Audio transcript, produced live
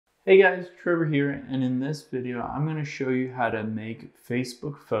Hey guys, Trevor here, and in this video I'm going to show you how to make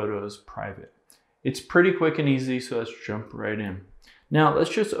Facebook photos private. It's pretty quick and easy, so let's jump right in. Now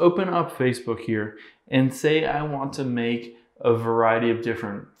let's just open up Facebook here and say I want to make a variety of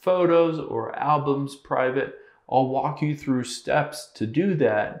different photos or albums private. I'll walk you through steps to do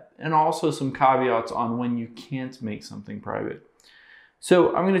that and also some caveats on when you can't make something private.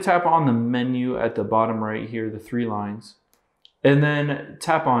 So I'm going to tap on the menu at the bottom right here, the three lines. And then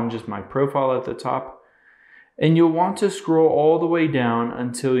tap on just my profile at the top. And you'll want to scroll all the way down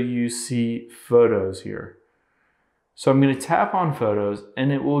until you see photos here. So I'm going to tap on photos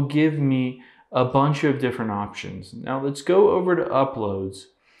and it will give me a bunch of different options. Now let's go over to uploads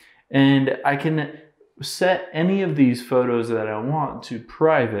and I can set any of these photos that I want to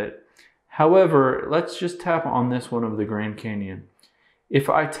private. However, let's just tap on this one of the Grand Canyon.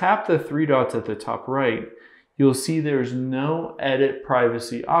 If I tap the three dots at the top right, you'll see there's no edit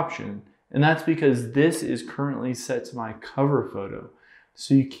privacy option. And that's because this is currently set to my cover photo.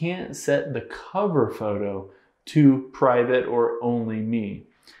 So you can't set the cover photo to private or only me.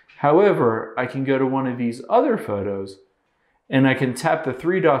 However, I can go to one of these other photos and I can tap the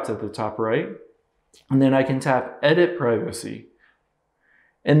three dots at the top right, and then I can tap edit privacy.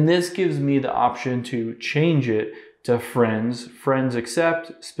 And this gives me the option to change it to friends, friends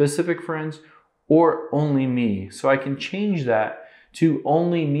accept, specific friends, or only me. So I can change that to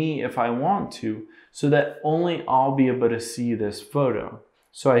only me if I want to, so that only I'll be able to see this photo.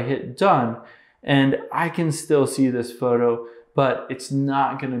 So I hit done and I can still see this photo, but it's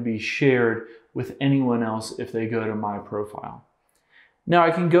not going to be shared with anyone else if they go to my profile. Now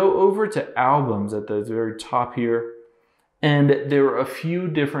I can go over to albums at the very top here, and there are a few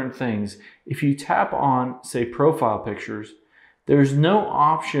different things. If you tap on, say, profile pictures, there's no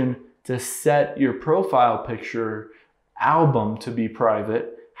option to set your profile picture album to be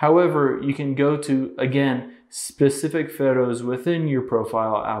private. However, you can go to, again, specific photos within your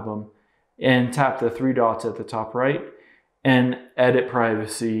profile album and tap the three dots at the top right and edit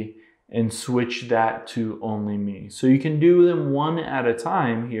privacy and switch that to only me. So you can do them one at a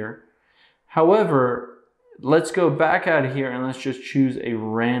time here. However, let's go back out of here and let's just choose a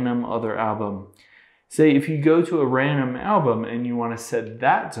random other album. Say if you go to a random album and you want to set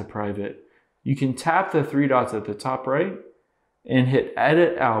that to private, you can tap the three dots at the top right and hit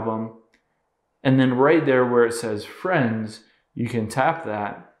edit album. And then right there where it says friends, you can tap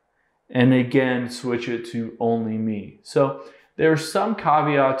that and again switch it to only me. So there are some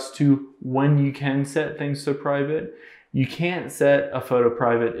caveats to when you can set things to private. You can't set a photo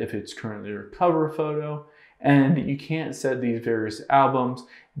private if it's currently your cover photo. And you can't set these various albums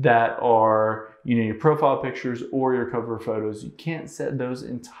that are, your profile pictures or your cover photos. You can't set those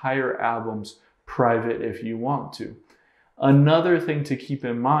entire albums private if you want to. Another thing to keep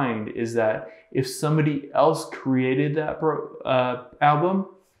in mind is that if somebody else created that album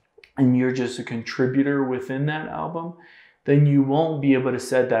and you're just a contributor within that album, then you won't be able to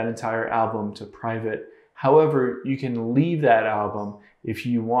set that entire album to private. However, you can leave that album if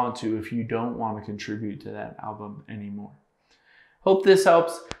you want to, if you don't want to contribute to that album anymore. Hope this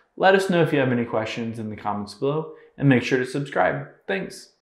helps. Let us know if you have any questions in the comments below and make sure to subscribe. Thanks.